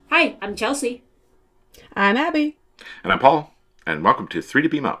Hi, I'm Chelsea. I'm Abby. And I'm Paul, and welcome to 3 to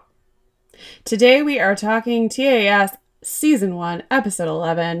Beam Up. Today we are talking TAS Season 1, Episode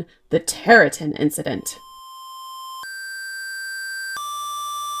 11, The Territon Incident.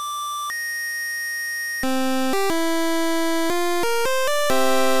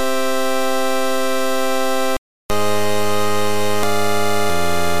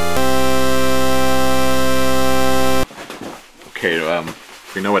 Okay,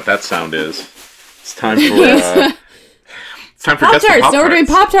 we know what that sound is. It's time for Guess the Pop-Tarts! Pop-Tarts. No, we're doing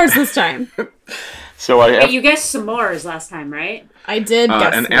Pop-Tarts this time. So I have, You guessed s'mores last time, right? I did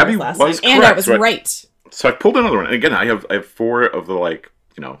guess and s'mores Abby last was time, and I correct, was so right. So I pulled another one. And again, I have 4 of the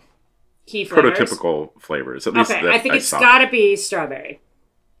Key flavors. prototypical flavors. At least Okay, that I think it's saw. gotta be strawberry.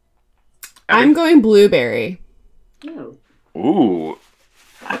 I'm going blueberry. Oh. Ooh,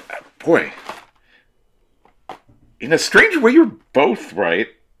 boy. In a strange way, you're both right.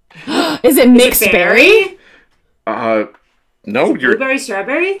 Is it mixed berry? No, you're Blueberry,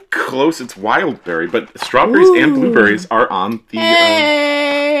 strawberry? close. It's wild berry, but strawberries and blueberries are on the.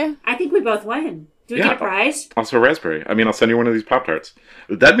 Hey! I think we both win. Do we Yeah. get a prize? Also raspberry. I mean, I'll send you one of these Pop-Tarts.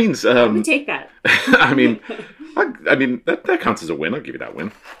 That means, We take that. I mean, that counts as a win. I'll give you that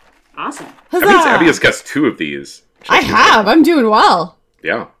win. Awesome. Huzzah! That means Abby has guessed 2 of these. I have. I'm doing well.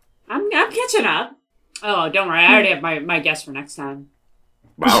 Yeah. I'm catching up. Oh, don't worry. I already have my guess for next time.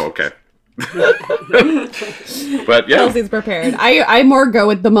 Wow. Okay. But yeah, Chelsea's prepared. I more go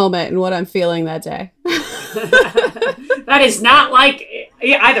with the moment and what I'm feeling that day. That is not like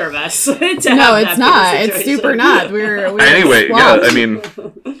either of us. No, it's not. It's super not. We're anyway, swamped. yeah. I mean,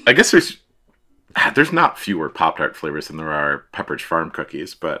 I guess there's not fewer Pop-Tart flavors than there are Pepperidge Farm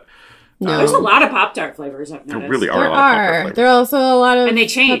cookies, but No. There's a lot of Pop-Tart flavors I've there noticed. really are There a lot of Pop-Tart are. flavors. There are also a lot of And they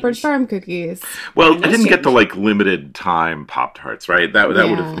change. Pepperidge Farm cookies. Well, And I those didn't get the change. limited time Pop-Tarts, right? That would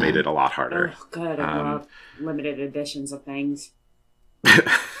Yeah. have made it a lot harder. Oh, good. I love limited editions of things.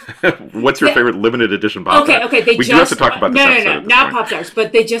 What's your favorite limited edition Pop-Tart? Okay. They we just do have to talk about this episode. No, at this not point. Pop Tarts,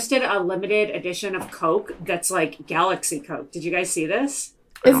 but they just did a limited edition of Coke that's like Galaxy Coke. Did you guys see this?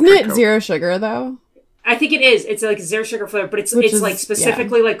 Isn't drink it Coke. zero sugar though? I think it is. It's like zero sugar flavor, but it's Which is- like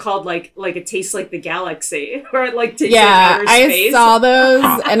specifically like called like it tastes like the galaxy or it like tastes Yeah, like outer I space. saw those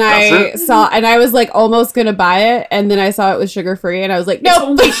and Does I was like almost gonna buy it, and then I saw it was sugar free, and I was like, It's nope.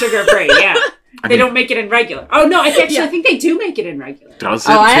 only sugar free. Yeah, they mean- don't make it in regular. Oh no, I think they do make it in regular. Does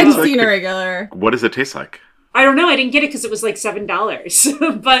it Oh, I taste hadn't like seen the- a regular. What does it taste like? I don't know. I didn't get it because it was like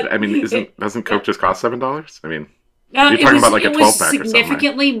 $7. But I mean, doesn't Coke just cost $7? I mean, no, You're talking about like a it 12-pack or was something, right?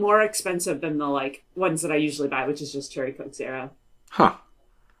 significantly more expensive than the like ones that I usually buy, which is just Cherry Coke Zero. huh?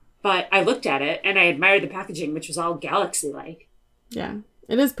 But I looked at it and I admired the packaging, which was all galaxy-like. Yeah,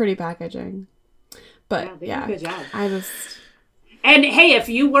 it is pretty packaging, but Yeah, they yeah, did a good job. I just And hey, if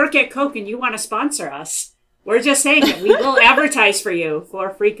you work at Coke and you want to sponsor us, we're just saying that we will advertise for you for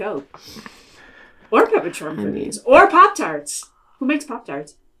free Coke. Or Pepperidge Farm cookies. Or Pop-Tarts. Who makes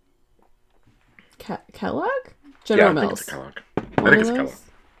Pop-Tarts? Kellogg, Yeah, General I think Mills. it's a Kellogg. One I think of it's those? Kellogg.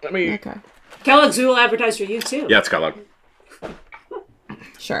 Let me. Okay, Kellogg's will advertise for you too. Yeah, it's Kellogg.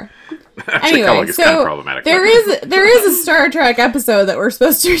 sure. Actually, Anyway, Kellogg is kind of so problematic. there is a Star Trek episode that we're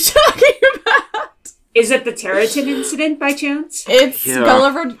supposed to be talking about. Is it the Territon incident by chance? It's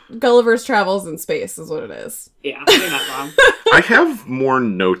Yeah. Gulliver's Travels in Space is what it is. Yeah, you're not wrong. I have more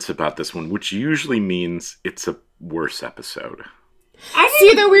notes about this one, which usually means it's a worse episode. I See,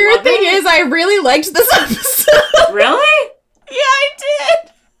 didn't the weird love thing it. is I really liked this episode. Really? Yeah, I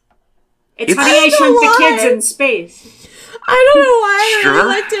did. It's It's- Honey, I I don't Shrunk know the Kids why. in Space. I don't know why I Sure. really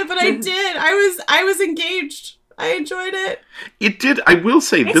liked it, but I did. I was engaged. I enjoyed it. It did. I will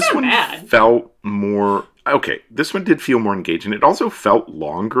say It's this not one bad. felt more. Okay, this one did feel more engaging. It also felt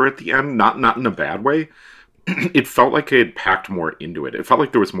longer at the end, not in a bad way. It felt like it had packed more into it. It felt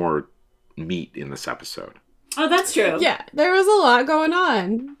like there was more meat in this episode. Oh, that's true. Yeah, there was a lot going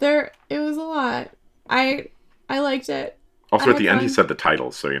on. It was a lot. I liked it. Also, I at the had end, he fun. said the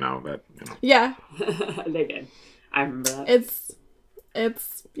title, so you know that. You know. Yeah, They did. I remember that. it's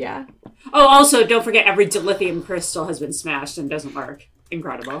yeah. Oh, also, don't forget every dilithium crystal has been smashed and doesn't work.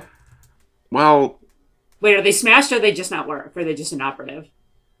 Incredible. Well, Wait, are they smashed or they just not work? Or are they just inoperative?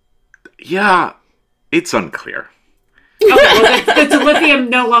 yeah, it's unclear. Okay, well, the dilithium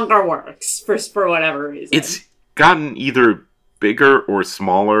no longer works for whatever reason. It's gotten either bigger or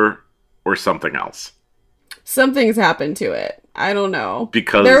smaller or something else Something's happened to it. I don't know.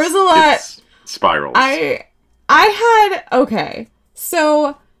 because there was a lot. it's spirals. I had okay.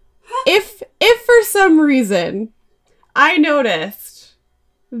 So if for some reason I noticed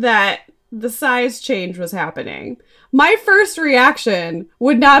that the size change was happening, my first reaction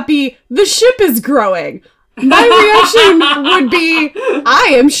would not be, the ship is growing. My reaction would be,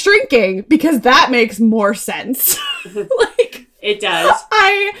 I am shrinking, because that makes more sense. Like, it does.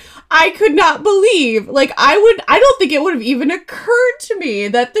 I could not believe, like, I don't think it would have even occurred to me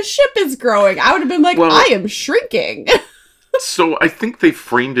that the ship is growing. I would have been like, Well, I am shrinking. So I think they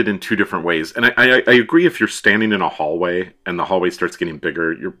framed it in two different ways. And I agree, if you're standing in a hallway and the hallway starts getting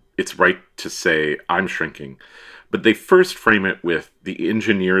bigger, it's right to say, I'm shrinking. But they first frame it with the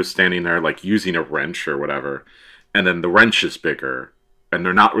engineers standing there, like, using a wrench or whatever. And then the wrench is bigger. And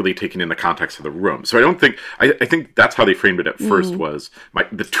they're not really taking in the context of the room. So I don't think... I think that's how they framed it at first, was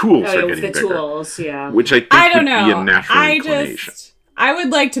the tools are getting bigger. Tools, yeah. Which I think would be a natural inclination. I would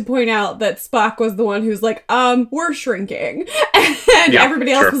like to point out that Spock was the one who's like, we're shrinking. And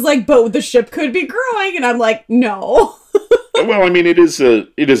everybody else was like, but the ship could be growing. And I'm like, no. Well, I mean, it is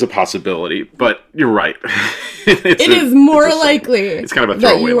a possibility, but you're right. It is more likely it's kind of a that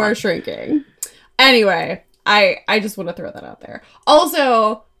throwaway you line. are shrinking. Anyway, I just want to throw that out there.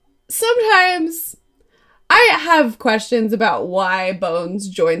 Also, sometimes I have questions about why Bones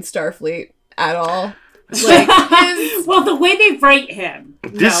joined Starfleet at all. Like, well, the way they write him,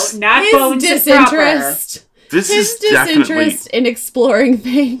 This- not his Bones disinterest. This His is definitely disinterest in exploring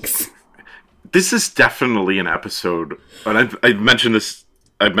things. this is definitely an episode, and I've mentioned this.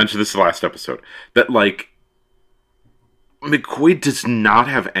 I've mentioned this the last episode, that, like, McCoy does not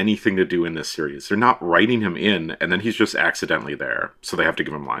have anything to do in this series. They're not writing him in, and then he's just accidentally there, so they have to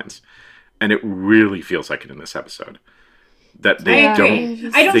give him lines, and it really feels like it in this episode. That they I agree.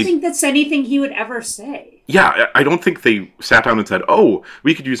 don't. I don't they- think that's anything he would ever say. Yeah, I don't think they sat down and said, "Oh,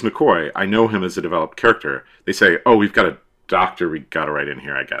 we could use McCoy. I know him as a developed character." They say, "Oh, we've got a doctor we got to write in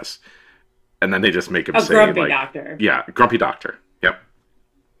here, I guess," and then they just make him A say, grumpy like, doctor. "Yeah, grumpy doctor." Yep.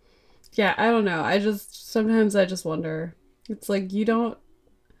 Yeah, I don't know. Sometimes I just wonder. It's like, do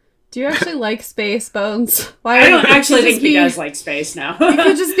you actually like space, Bones? Why I don't actually you think just he be- does like space now. You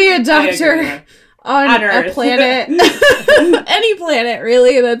could just be a I agree. doctor on a Earth. planet. Any planet,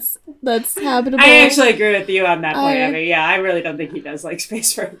 really, that's habitable. I actually agree with you on that point, I- Abby. Yeah, I really don't think he does like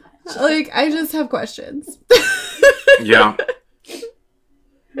space very much. Like, I just have questions. Yeah.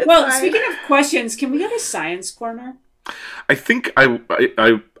 Well, fine. speaking of questions, can we get a science corner? I think I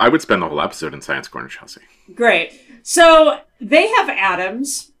would spend the whole episode in Science Corner, Chelsea. Great. So they have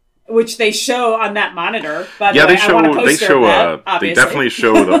atoms, which they show on that monitor. By the Yeah, way, they I want a show poster of that, they obviously. definitely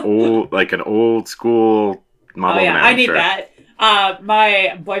show the old, like, an old school model. Oh yeah, of an I atom, need sure. that.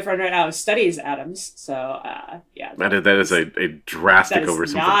 My boyfriend right now studies atoms, so yeah. That is a drastic That is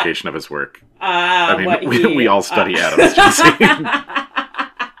oversimplification of his work. I mean, we all study atoms, Chelsea.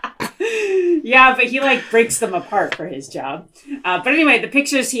 Yeah, but he like breaks them apart for his job. But anyway, the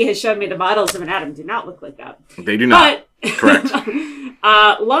pictures he has shown me, the models of an atom, do not look like that. They do not. But Correct.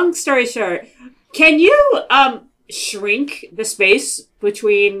 long story short, can you shrink the space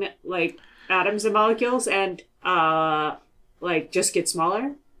between like atoms and molecules and like just get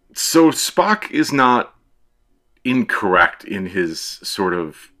smaller? So Spock is not incorrect in his sort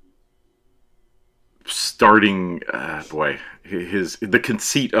of starting the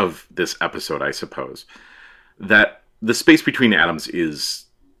conceit of this episode, I suppose, that the space between atoms is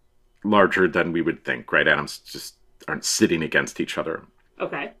larger than we would think, right? Atoms just aren't sitting against each other.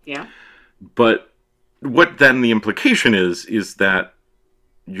 Okay, yeah. But what then the implication is that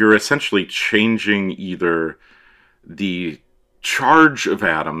you're essentially changing either the charge of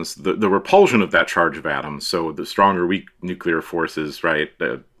atoms, the repulsion of that charge of atoms, so the strong or weak nuclear forces, right?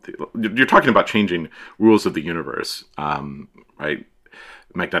 You're talking about changing rules of the universe, right?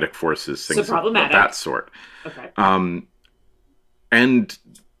 Magnetic forces, things of problematic. that sort. Okay. And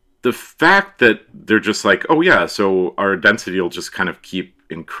the fact that they're just like, oh yeah, so our density will just kind of keep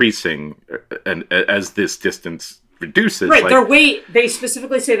increasing, and as this distance reduces, Right, like, their weight, they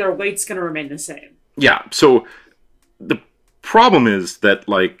specifically say their weight's going to remain the same. yeah. So the problem is that,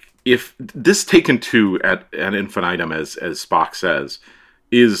 like, if this taken to at infinitum, as Spock says,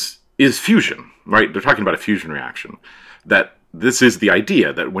 is fusion, right? They're talking about a fusion reaction. That this is the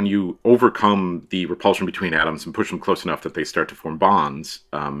idea that when you overcome the repulsion between atoms and push them close enough that they start to form bonds,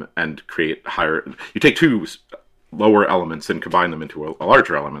 and create higher, you take two lower elements and combine them into a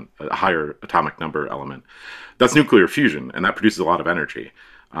larger element, a higher atomic number element. That's nuclear fusion, and that produces a lot of energy,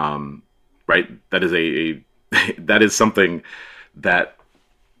 right? That is that is something that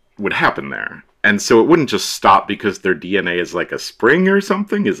would happen there. And so it wouldn't just stop because their DNA is like a spring or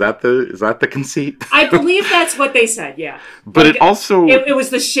something. Is that the conceit? I believe that's what they said, yeah. But Like, it also it was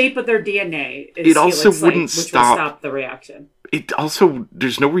the shape of their DNA. It also Helix wouldn't which stop- will stop the reaction. it also,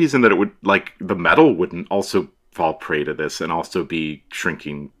 there's no reason that it would, like, the metal wouldn't also fall prey to this and also be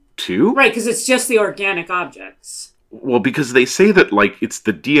shrinking too. Right, because it's just the organic objects. Well, because they say that, like, it's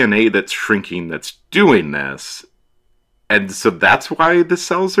the DNA that's shrinking that's doing this. And so that's why the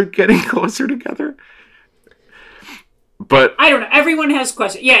cells are getting closer together. But I don't know. Everyone has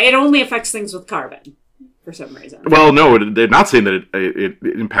questions. Yeah, it only affects things with carbon for some reason. well, no, they're not saying that it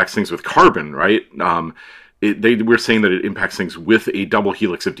impacts things with carbon, right? They were saying that it impacts things with a double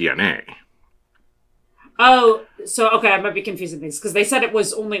helix of DNA. Oh, so, okay, I might be confusing things, because they said it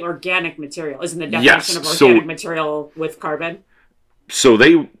was only organic material. Isn't the definition of organic material with carbon? So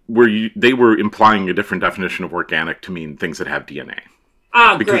they were implying a different definition of organic to mean things that have DNA.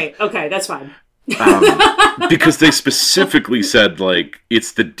 Ah, great. Okay, that's fine. Because they specifically said, like,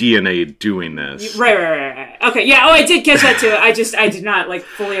 it's the DNA doing this. Right. Okay, yeah, I did catch that too. I did not, like,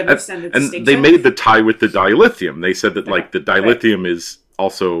 fully understand the distinction. And they made the tie with the dilithium. They said that, like, the dilithium is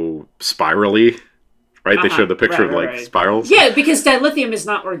also spirally, right? They showed the picture of, like, spirals. Yeah, because dilithium is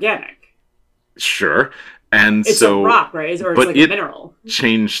not organic. Sure. And it's a rock, right? Or it's like a mineral.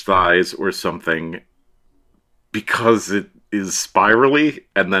 Changed size or something because it is spirally,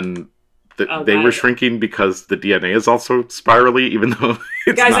 and then they were shrinking because the DNA is also spirally, even though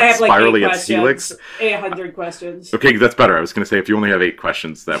it's Guys, not I have spirally, like it's helix. 800 questions. Okay, that's better. I was going to say, if you only have 8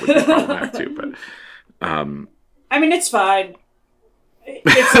 questions, that would be problematic too. But I mean, it's fine.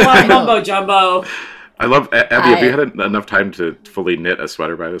 It's a lot of mumbo jumbo. I love Abby. Have you had enough time to fully knit a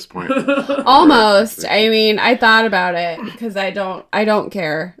sweater by this point? Almost. I mean, I thought about it because I don't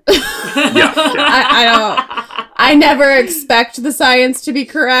care. Yeah. I never expect the science to be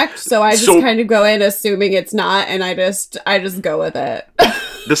correct, so I just kind of go in assuming it's not, and I just go with it.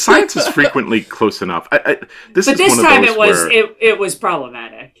 The science is frequently close enough. This time it was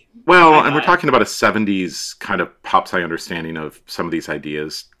problematic. Well, and we're talking about a 70s kind of pop sci understanding of some of these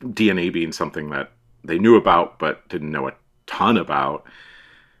ideas. DNA being something that they knew about but didn't know a ton about.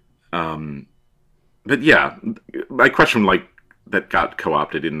 But yeah, my question, like, that got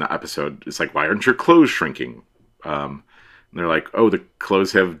co-opted in the episode is like, why aren't your clothes shrinking? And they're like, oh, the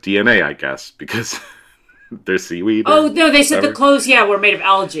clothes have DNA, I guess, because they're seaweed. Oh no, they said the clothes, were made of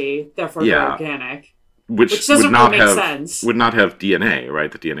algae, therefore they're organic. Which doesn't really make sense. Would not have DNA,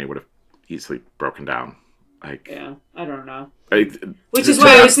 right? The DNA would have easily broken down. Like, yeah, I don't know. Which is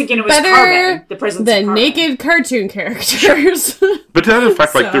why I was thinking it was carbon. The presence of carbon. Naked cartoon characters. But to that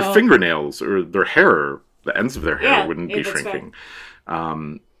effect, like their fingernails or their hair, the ends of their hair wouldn't be shrinking.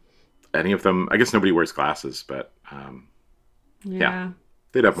 Any of them, I guess nobody wears glasses, but they'd have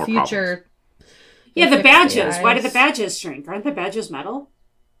more problems. Yeah, the badges. Why did the badges shrink? Aren't the badges metal?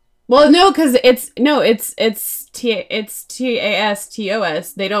 Well, no, because it's TASTOS.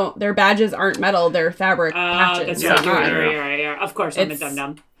 They don't. Their badges aren't metal. They're fabric patches. That's right. You're right. Of course, I'm a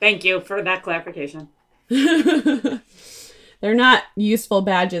dum-dum. Thank you for that clarification. They're not useful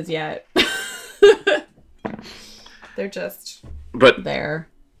badges yet. They're just there.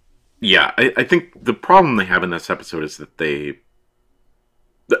 Yeah, I think the problem they have in this episode is that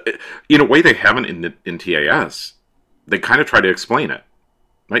in a way they haven't in TAS. They kind of try to explain it.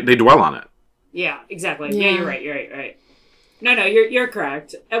 Right? They dwell on it. Yeah, exactly. Yeah, you're right. No, you're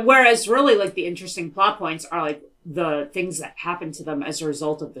correct. Whereas really, like, the interesting plot points are, like, the things that happen to them as a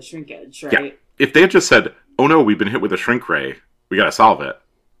result of the shrinkage, right? Yeah. If they had just said, oh no, we've been hit with a shrink ray, we gotta solve it,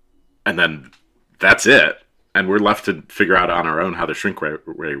 and then that's it, and we're left to figure out on our own how the shrink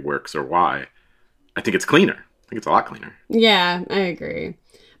ray works or why, I think it's cleaner. I think it's a lot cleaner. Yeah, I agree.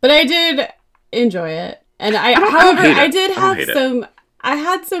 But I did enjoy it. And I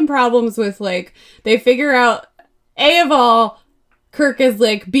had some problems with, like, they figure out, of all, Kirk is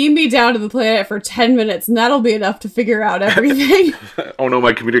like, beam me down to the planet for 10 minutes and that'll be enough to figure out everything. Oh no,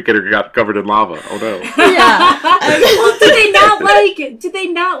 my communicator got covered in lava. Oh no. Yeah. Well, did they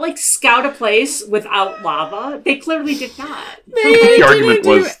not scout a place without lava? They clearly did not. They didn't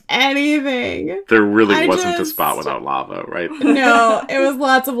do anything. There really wasn't a spot without lava, right? No, it was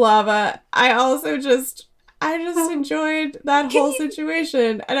lots of lava. I just enjoyed that whole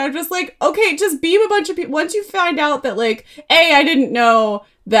situation. And I'm just like, okay, just beam a bunch of people. Once you find out that, like, A, I didn't know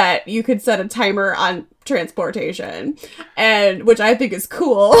that you could set a timer on transportation, and which I think is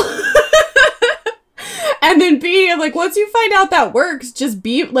cool. And then B, like, once you find out that works, just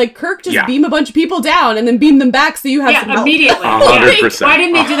beam, like, Kirk beam a bunch of people down and then beam them back so you have some help. Immediately. 100%. Why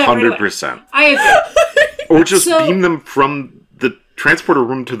didn't they do that? 100%. I agree. Or just beam them from the transporter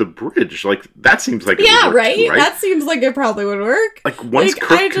room to the bridge. Like, that seems like right? Too, right? That seems like it probably would work. Like, once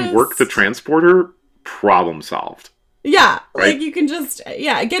Kirk can work the transporter, problem solved. Yeah, right? Like, you can just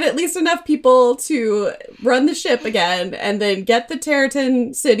get at least enough people to run the ship again, and then get the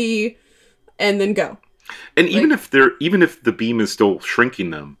Territon city, and then go. And even if the beam is still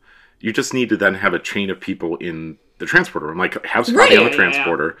shrinking them, you just need to then have a chain of people in the transporter room. Like, have somebody on the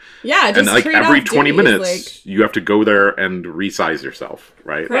transporter. Yeah, just and like every 20 duties, minutes, you have to go there and resize yourself,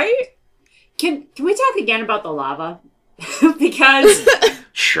 right? Right? Can we talk again about the lava? Because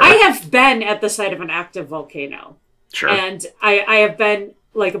Sure. I have been at the site of an active volcano. Sure. And I have been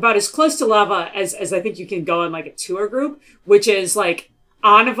like about as close to lava as I think you can go in like a tour group, which is like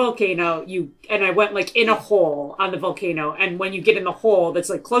on a volcano. And I went like in a hole on the volcano. And when you get in the hole that's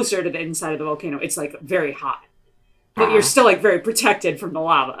like closer to the inside of the volcano, it's like very hot. But you're still like very protected from the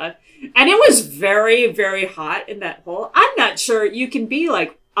lava. And it was very, very hot in that hole. I'm not sure you can be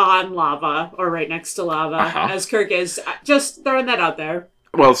like on lava or right next to lava as Kirk is. Just throwing that out there.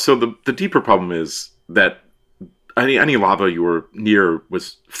 Well, so the deeper problem is that any lava you were near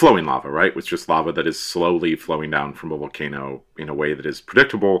was flowing lava, right? It was just lava that is slowly flowing down from a volcano in a way that is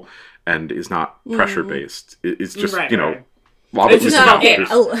predictable and is not pressure based. It's just, lava. It's just not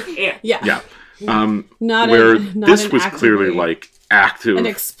Yeah. Yeah. Not this was clearly like active an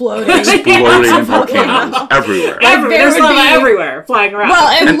exploding volcanoes everywhere. There's lava everywhere flying around. Well,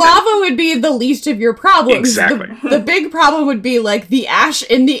 and lava would be the least of your problems. Exactly. The big problem would be like the ash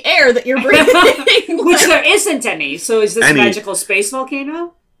in the air that you're breathing. Which there isn't any. So is this a magical space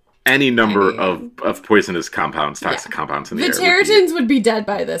volcano? Any number of poisonous compounds, toxic compounds in the air. The Terratons would be dead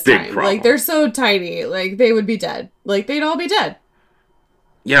by this time. Problem. Like, they're so tiny. Like, they would be dead. Like, they'd all be dead.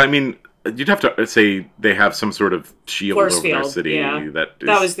 Yeah, I mean, you'd have to say they have some sort of shield Force over field, their city that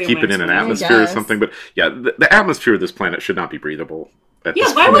was is keeping in an atmosphere or something. But yeah, the atmosphere of this planet should not be breathable.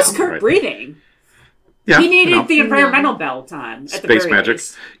 Why was Kirk breathing? Yeah, he needed the environmental belt on. At space the very magic.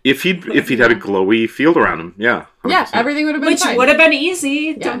 least. If he'd had a glowy field around him, 100%. Yeah, everything would have been Which fine. would have been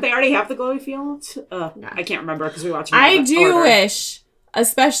easy. Yeah. Don't they already have the glowy field? I can't remember because we watched. I do wish,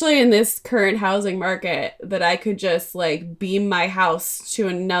 especially in this current housing market, that I could just like beam my house to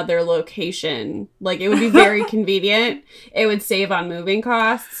another location. Like, it would be very convenient. It would save on moving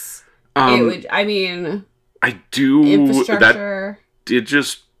costs. It would. I mean, I do. Infrastructure. That did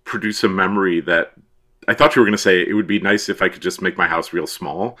just produce a memory that I thought you were going to say it would be nice if I could just make my house real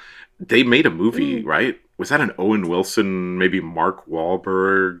small. They made a movie, right? Was that an Owen Wilson, maybe Mark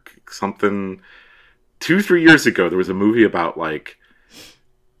Wahlberg, something? 2-3 years ago, there was a movie about like,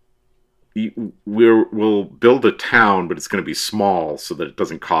 we'll build a town, but it's going to be small so that it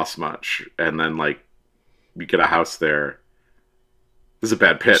doesn't cost much. And then like, you get a house there. This is a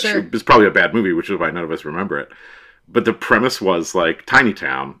bad pitch. Sure. It's probably a bad movie, which is why none of us remember it. But the premise was like, tiny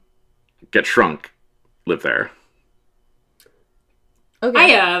town, get shrunk, live there. okay. I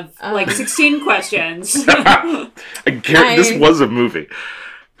have like 16 questions. This was a movie.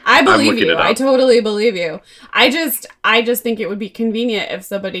 I believe looking you. it up. I totally believe you. I just think it would be convenient if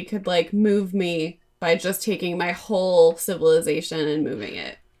somebody could like move me by just taking my whole civilization and moving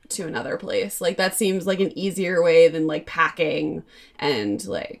it to another place. Like, that seems like an easier way than like packing and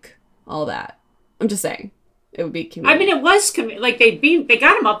like all that. I'm just saying. It would be convenient. I mean, it was like they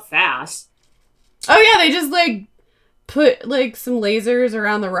got him up fast. Oh yeah, they just like put like some lasers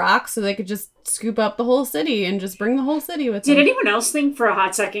around the rocks so they could just scoop up the whole city and just bring the whole city with them. Did anyone else think for a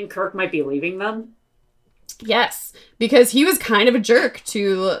hot second Kirk might be leaving them? Yes, because he was kind of a jerk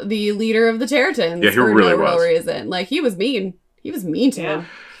to the leader of the Terratons. Yeah, he for really no real was. reason. Like, he was mean. He was mean to him.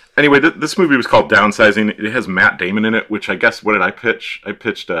 Anyway, this movie was called Downsizing. It has Matt Damon in it, which I guess, what did I pitch? I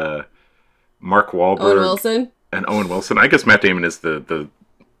pitched Mark Wahlberg Owen Wilson. and Owen Wilson. I guess Matt Damon is the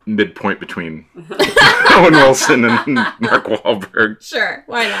midpoint between Owen Wilson and Mark Wahlberg. Sure,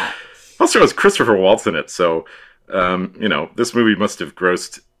 why not? Also, it was Christopher Waltz in it, so, this movie must have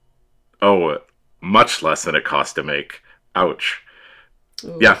grossed, much less than it cost to make. Ouch.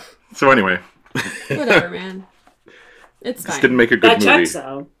 Ooh. Yeah, so anyway. Whatever, man. It's fine. This didn't make a good That movie, checks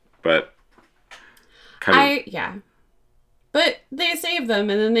though. but yeah. But they save them,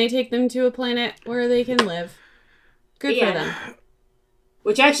 and then they take them to a planet where they can live. Good for them.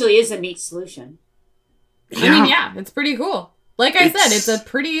 Which actually is a neat solution. I mean, yeah, it's pretty cool. Like I said, it's a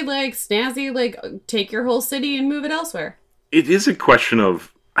pretty, like, snazzy, like, take your whole city and move it elsewhere. It is a question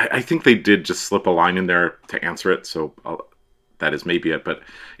of, I think they did just slip a line in there to answer it, so that is maybe it, but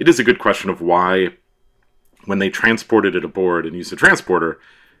it is a good question of why, when they transported it aboard and used the transporter,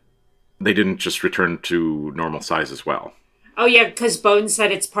 they didn't just return to normal size as well. Oh yeah, because Bones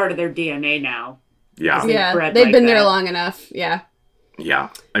said it's part of their DNA now. Yeah. Yeah, bred they've like been there that. long enough, yeah. Yeah.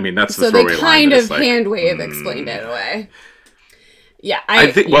 I mean, that's the So throwaway they line. kind that of it's like, hand-wave explained it away. Yeah,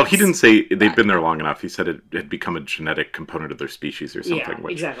 I think. Well, he yes. didn't say they've been there long enough. He said it had become a genetic component of their species or something. Yeah,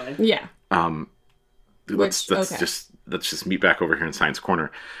 which, exactly. Yeah. let's okay. just meet back over here in Science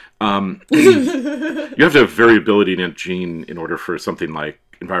Corner. You have to have variability in a gene in order for something like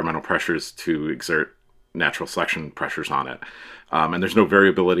environmental pressures to exert natural selection pressures on it. And there's no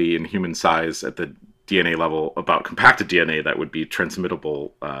variability in human size at the DNA level about compacted DNA that would be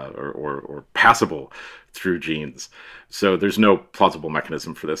transmittable or passable through genes. So there's no plausible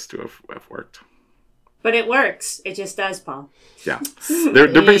mechanism for this to have worked. But it works. It just does, Paul. Yeah. They're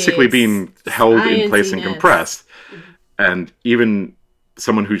basically being held in place and Science-iness. compressed. And even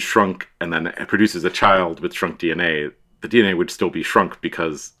someone who's shrunk and then produces a child with shrunk DNA, the DNA would still be shrunk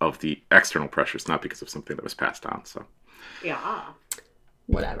because of the external pressures, not because of something that was passed on. So, Yeah.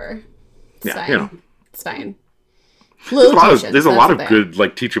 Whatever. It's yeah, fine. you know. It's fine. There's a lot of good,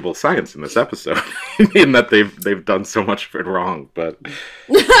 like, teachable science in this episode, in that they've done so much of it wrong, but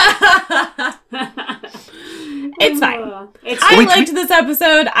It's fine. It's I liked this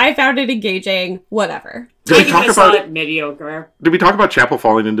episode. I found it engaging. Whatever. did we talk about it mediocre. Did we talk about Chapel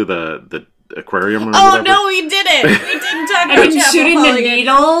falling into the aquarium? Or Oh whatever? no, we didn't. We didn't talk And about then Chapel shooting the falling in.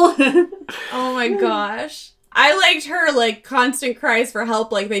 needle. Oh my gosh. I liked her like constant cries for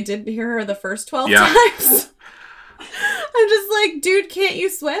help, like they didn't hear her the first 12 Yeah. times. I'm just like, dude, can't you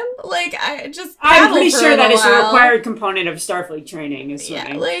swim? Like, I just I'm paddle pretty for sure that is a while. required component of Starfleet training. Is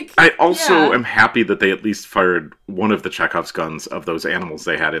swimming. Yeah, like I also yeah. am happy that they at least fired one of the Chekhov's guns of those animals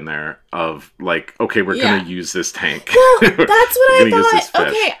they had in there. Of like, okay, we're Yeah. gonna use this tank. Well, that's what I We're gonna use this thought.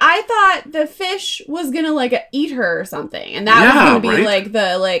 fish. Okay, I thought the fish was gonna like eat her or something, and that was Yeah, gonna be right?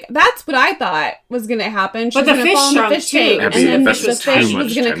 like that's what I thought was gonna happen. She But was the gonna fish fall in the shrunk, fish too. tank, Yeah, and but then that's the just too fish much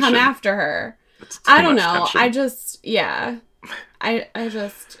was gonna come tension. after her. That's too I don't much know. tension. I just I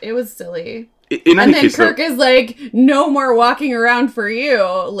just it was silly. In any And then case, Kirk is like, "No more walking around for you,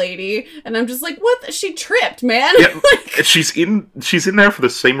 lady." And I'm just like, "What? She tripped, man." yeah, she's in there for the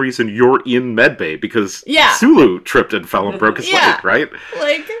same reason you're in medbay, because Yeah. Sulu tripped and fell and broke his Yeah. leg, right?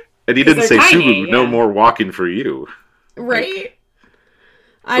 like, And he 'Cause didn't say, they're tiny, Sulu, no yeah. more walking for you. right?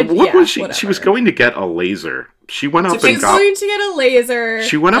 What was she? She was whatever. going to get a laser. She went up She and was got. going to get a laser.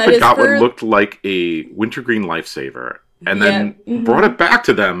 She went up that and is got what for- looked like a wintergreen lifesaver, and then Yeah, mhm. brought it back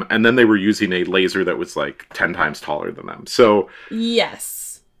to them. And then they were using a laser that was like 10 times taller than them. So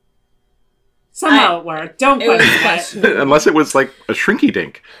Yes. Somehow it worked. Don't It was question it. questionable. unless it was like a shrinky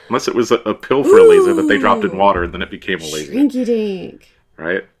dink, unless it was a pill for a laser that they dropped in Ooh. water, and then it became a laser, Shrinky dink.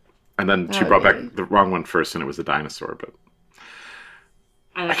 right? And then she That brought would back be- the wrong one first, and it was a dinosaur. But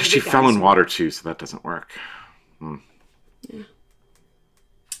I I like guess a she good fell in dinosaur. water too, so that doesn't work.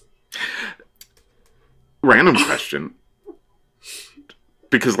 Random question.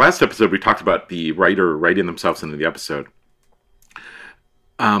 Because last episode we talked about the writer writing themselves into the episode.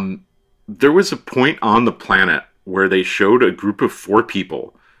 There was a point on the planet where they showed a group of 4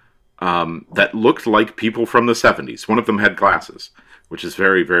 people that looked like people from the 70s. One of them had glasses, which is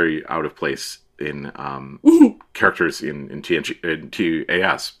very, very out of place in characters in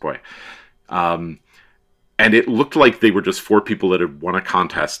TAS. Boy. And it looked like they were just 4 people that had won a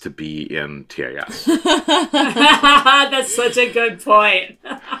contest to be in TAS. That's such a good point.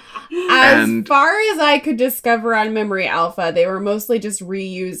 As And- far as I could discover on Memory Alpha, they were mostly just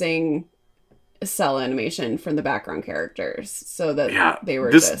reusing cell animation from the background characters, so that Yeah, they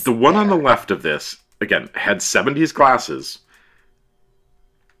were this just the one on the there. left of this again had 70s glasses.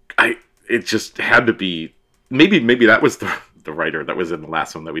 It just had to be maybe that was the writer that was in the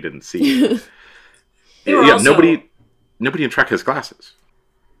last one that we didn't see. They were Yeah, also- nobody in Trek has glasses.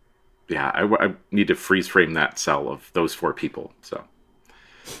 Yeah, I need to freeze frame that cell of those 4 people. So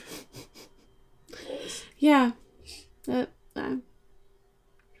Yeah.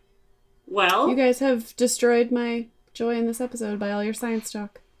 Well, You guys have destroyed my joy in this episode by all your science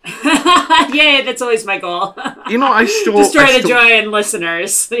talk. yay, that's always my goal. you know, I still Destroy I the still- joy in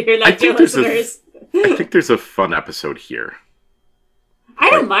listeners. You're I like, dear think there's listeners. I think there's a fun episode here. I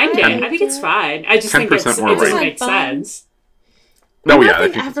don't mind it. I I think it's fine. I just think 10% more it doesn't right. make Fun. sense. No, yeah, I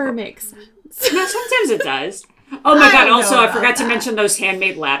Nothing think it's ever fun. makes sense. No, sometimes it does. Oh my I god, don't also, know I about forgot to that. mention those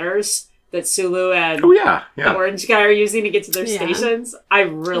handmade ladders that Sulu and Oh yeah, the yeah. orange guy are using to get to their Yeah. stations. I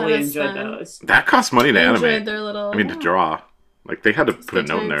really That is enjoyed fun. those. That cost money to I animate. enjoyed their little. I mean, to draw. Like they had to put a good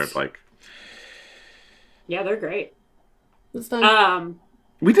note in there, times. like. Yeah, they're great. It's fun.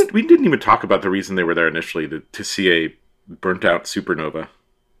 We didn't even talk about the reason they were there initially to see a burnt out supernova.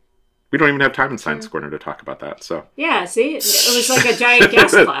 We don't even have time in Science Corner to talk about that. So Yeah, see? It was like a giant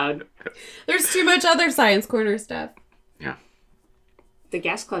gas cloud. There's too much other science corner stuff. yeah, The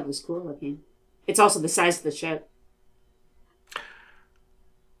gas cloud was cool looking. It's also the size of the ship.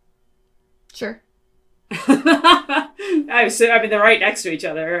 Sure. I mean, they're right next to each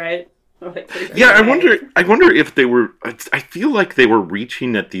other, right? Yeah, I wonder if they were. I feel like they were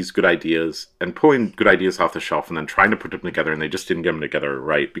reaching at these good ideas and pulling good ideas off the shelf, and then trying to put them together, and they just didn't get them together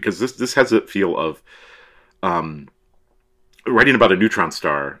right. Because this has a feel of, writing about a neutron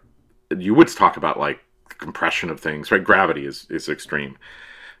star. You would talk about like compression of things, right? Gravity is extreme,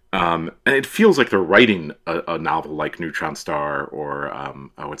 and it feels like they're writing a novel like Neutron Star or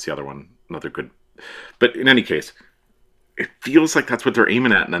what's the other one? Another good. But in any case, it feels like that's what they're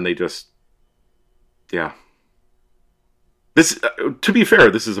aiming at, and then they just. Yeah. This, to be fair,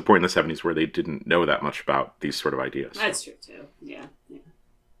 this is a point in the 70s where they didn't know that much about these sort of ideas. That's true, too. Yeah.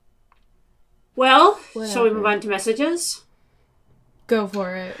 Well, shall we move on to messages? Go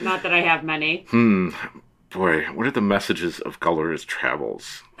for it. Not that I have many. Boy, what are the messages of Gulliver's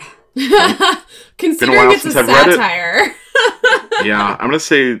Travels? Considering it's a satire. Yeah, I'm going to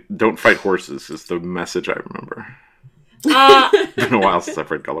say don't fight horses is the message I remember. It's been a while since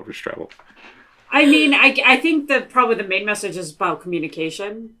I've read Gulliver's Travels. I mean, I think that probably the main message is about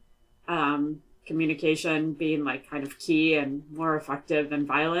communication. Communication being like kind of key and more effective than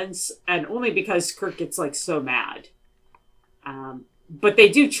violence. And only because Kirk gets like so mad. But they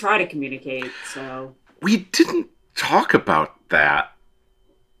do try to communicate, so. We didn't talk about that.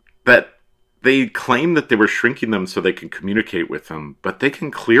 That they claim that they were shrinking them so they can communicate with them, but they can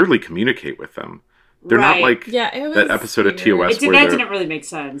clearly communicate with them. They're not like that episode of TOS where that didn't really make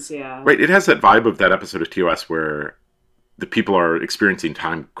sense, yeah. Right, it has that vibe of that episode of TOS where the people are experiencing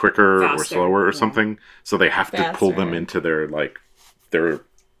time quicker or slower or something, so they have to pull them into their whatever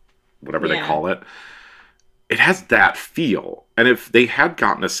they call it. It has that feel. And if they had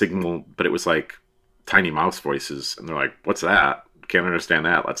gotten a signal, but it was like tiny mouse voices, and they're like, what's that? Can't understand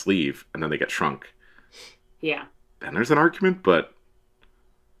that, let's leave. And then they get shrunk. Yeah. Then there's an argument, but...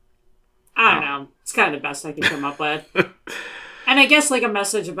 I don't know. It's kind of the best I can come up with. And I guess like a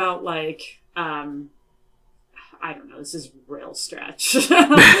message about like, I don't know, this is a real stretch.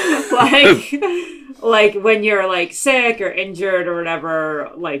 like when you're like sick or injured or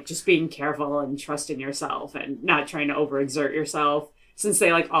whatever, like just being careful and trusting yourself and not trying to overexert yourself since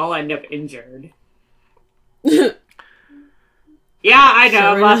they like all end up injured. Yeah, I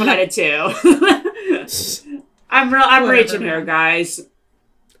know. I'm laughing at it too. I'm raging here, guys.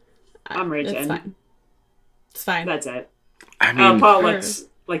 I'm raging. It's fine. That's it. I mean, Paul looks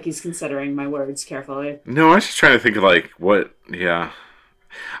like he's considering my words carefully. No, I was just trying to think of like what. Yeah,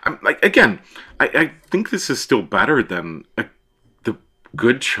 I'm like again. I think this is still better than the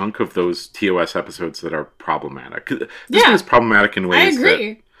good chunk of those TOS episodes that are problematic. This one is problematic in ways. I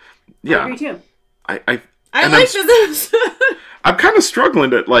agree. I agree too. I like this episode. I'm kind of struggling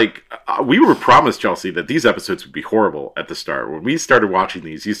to, like, we were promised, Chelsea, that these episodes would be horrible at the start. When we started watching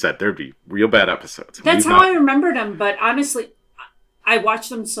these, you said there'd be real bad episodes. That's how I remembered them, but honestly, I watched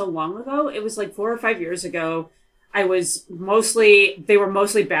them so long ago. It was like 4 or 5 years ago. They were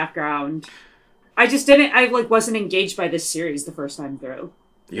mostly background. I wasn't engaged by this series the first time through.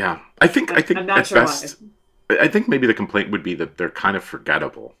 Yeah. I think I'm not sure why. I think maybe the complaint would be that they're kind of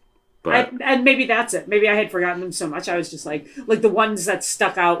forgettable. But... And maybe that's it. Maybe I had forgotten them so much. I was just like the ones that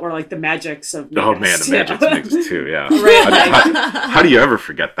stuck out were like the Magics of Negus. Oh man, the Magics of Negus too. Yeah. Right. How do you ever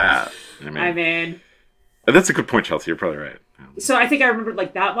forget that? I mean, that's a good point, Chelsea. You're probably right. So I think I remembered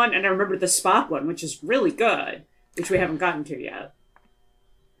like that one, and I remembered the Spock one, which is really good, which we haven't gotten to yet.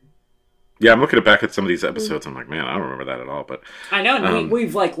 Yeah, I'm looking back at some of these episodes. I'm like, man, I don't remember that at all. But I know, and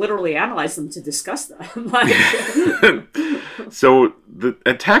we've like literally analyzed them to discuss them. So the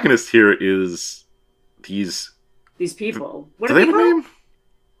antagonist here is these people. What do they have a name?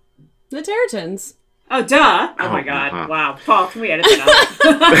 The Territons. Oh, duh! Oh my god! Wow, Paul, can we edit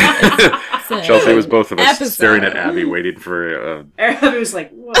that out? Chelsea was both of us staring at Abby, waiting for. Abby was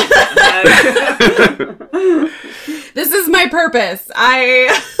like, "What?" This is my purpose.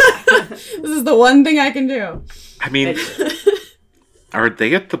 This is the one thing I can do. I mean, are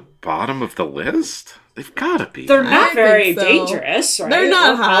they at the bottom of the list? They've got to be. They're not very dangerous, right? They're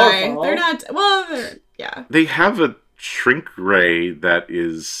not high. Powerful. They're not. Well, yeah. They have a shrink ray that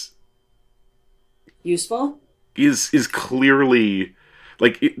is useful. Is clearly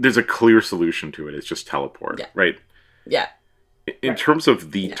like there's a clear solution to it. It's just teleport, right? Yeah. In terms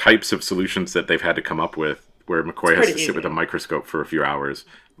of the types of solutions that they've had to come up with, where McCoy has to sit with a microscope for a few hours,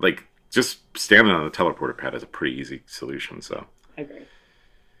 like just standing on the teleporter pad is a pretty easy solution. So I agree.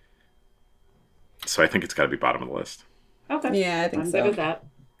 So I think it's got to be bottom of the list. Okay. Yeah, I think I'm so. good with that.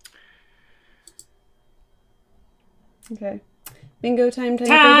 Okay. Bingo time for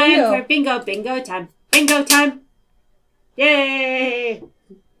bingo time. Bingo time. Yay!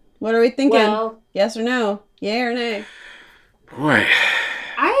 What are we thinking? Well, yes or no? Yay or nay? Boy.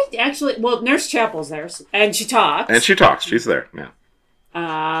 I actually. Well, Nurse Chapel's there, and she talks. And she talks. She's there. Yeah.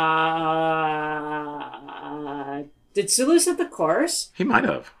 Did Sulu set the course? He might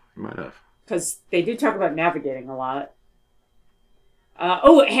have. Because they do talk about navigating a lot.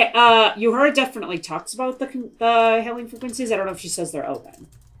 Uhura definitely talks about the hailing frequencies. I don't know if she says they're open.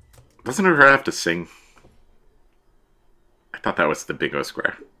 Doesn't Uhura have to sing? I thought that was the Big O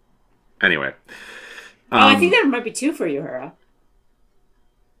Square. Anyway. I think there might be two for Uhura.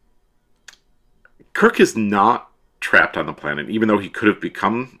 Kirk is not trapped on the planet, even though he could have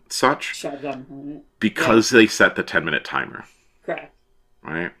become such. Shut down the planet. Because they set the 10-minute timer. Correct.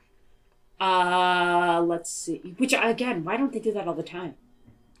 Right? Let's see. Which, again, why don't they do that all the time?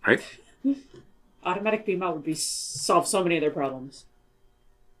 Right? Automatic beam out would solve so many of their problems.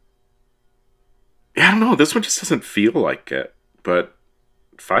 Yeah, I don't know. This one just doesn't feel like it. But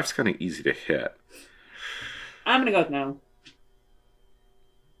 5's kind of easy to hit. I'm going to go with no.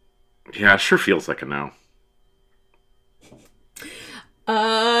 Yeah, it sure feels like a no.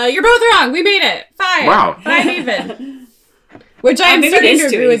 You're both wrong. We made it. 5. Wow. 5 even. Which I'm maybe starting it to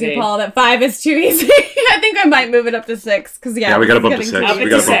is too agree with easy. you, Paul, that 5 is too easy. I think I might move it up to 6. Because, Yeah, we gotta bump to it's 6. getting Up We it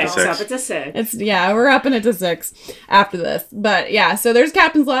gotta to bump to 6. 6. Up it to 6. It's we're upping it to 6 after this. But yeah, so there's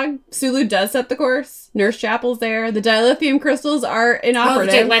Captain's log. Sulu does set the course. Nurse Chapel's there. The dilithium crystals are Oh, the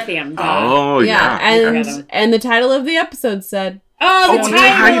inoperative. dilithium. Oh, yeah, yeah. and the title of the episode said. Oh, the Oh, the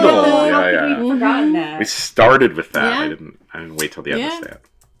title! title. How Yeah, could yeah. we have forgotten that? We started with that. Yeah. I didn't wait till the end Yeah. to say it.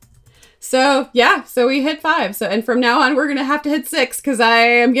 So yeah, so we hit 5. So and from now on we're gonna have to hit 6 because I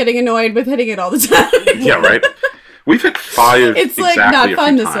am getting annoyed with hitting it all the time. Yeah, right? We've hit 5 It's, like, exactly not a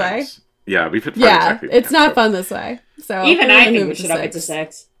fun few this times. way. Yeah, we've hit 5 Yeah, exactly a few it's times, not so- fun this way. So Even we're I gonna think move we it to should up it to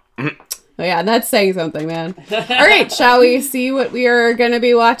 6. 6. Oh yeah, that's saying something, man. All right, shall we see what we are going to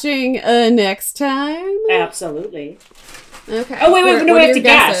be watching next time? Absolutely. Okay. Oh, wait, What no, are we have your to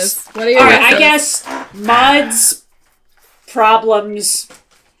guess. What are your All right, I guesses? guess Mud's problems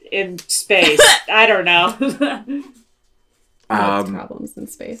in space. I don't know. Lots of problems in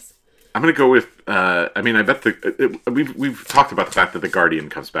space. I'm gonna go with. I mean, I bet we've talked about the fact that the Guardian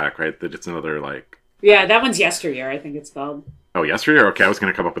comes back, right? That it's another like. Yeah, that one's Yesteryear, I think it's called. Oh, Yesteryear. Okay, I was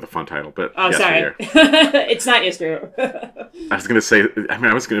gonna come up with a fun title, but Oh, Yesteryear. sorry. It's not Yesteryear. I was gonna say.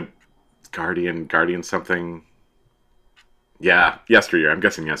 I was gonna Guardian something. Yeah, Yesteryear. I'm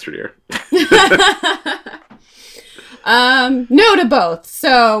guessing Yesteryear. No to both.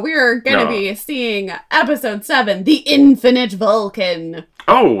 So we're gonna No. be seeing episode 7, The Infinite Vulcan.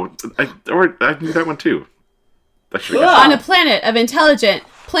 Oh, I knew that one too. I should have Cool. guessed. On a planet of intelligent,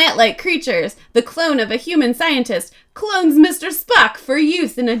 plant-like creatures, the clone of a human scientist clones Mr. Spock for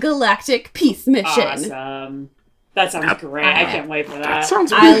use in a galactic peace mission. Awesome. That sounds great. I can't wait for that. That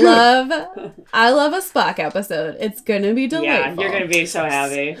sounds really good. I love a Spock episode. It's gonna be delightful. Yeah, you're going to be so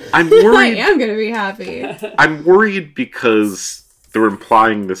happy. I'm I worried. am gonna be happy. I'm worried because they're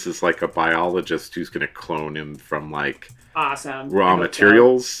implying this is like a biologist who's going to clone him from like Awesome. I raw hope so.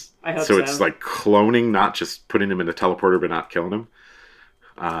 materials. I hope so. so. It's like cloning, not just putting him in a teleporter but not killing him.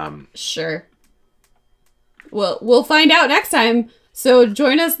 Sure. Well, we'll find out next time. So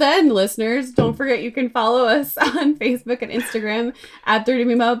join us then, listeners. Don't forget you can follow us on Facebook and Instagram at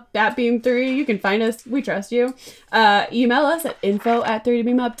 30beamup, at Beam3. You can find us. We trust you. Email us at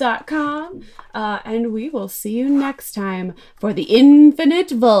info@30beamup.com. And we will see you next time for the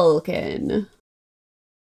Infinite Vulcan.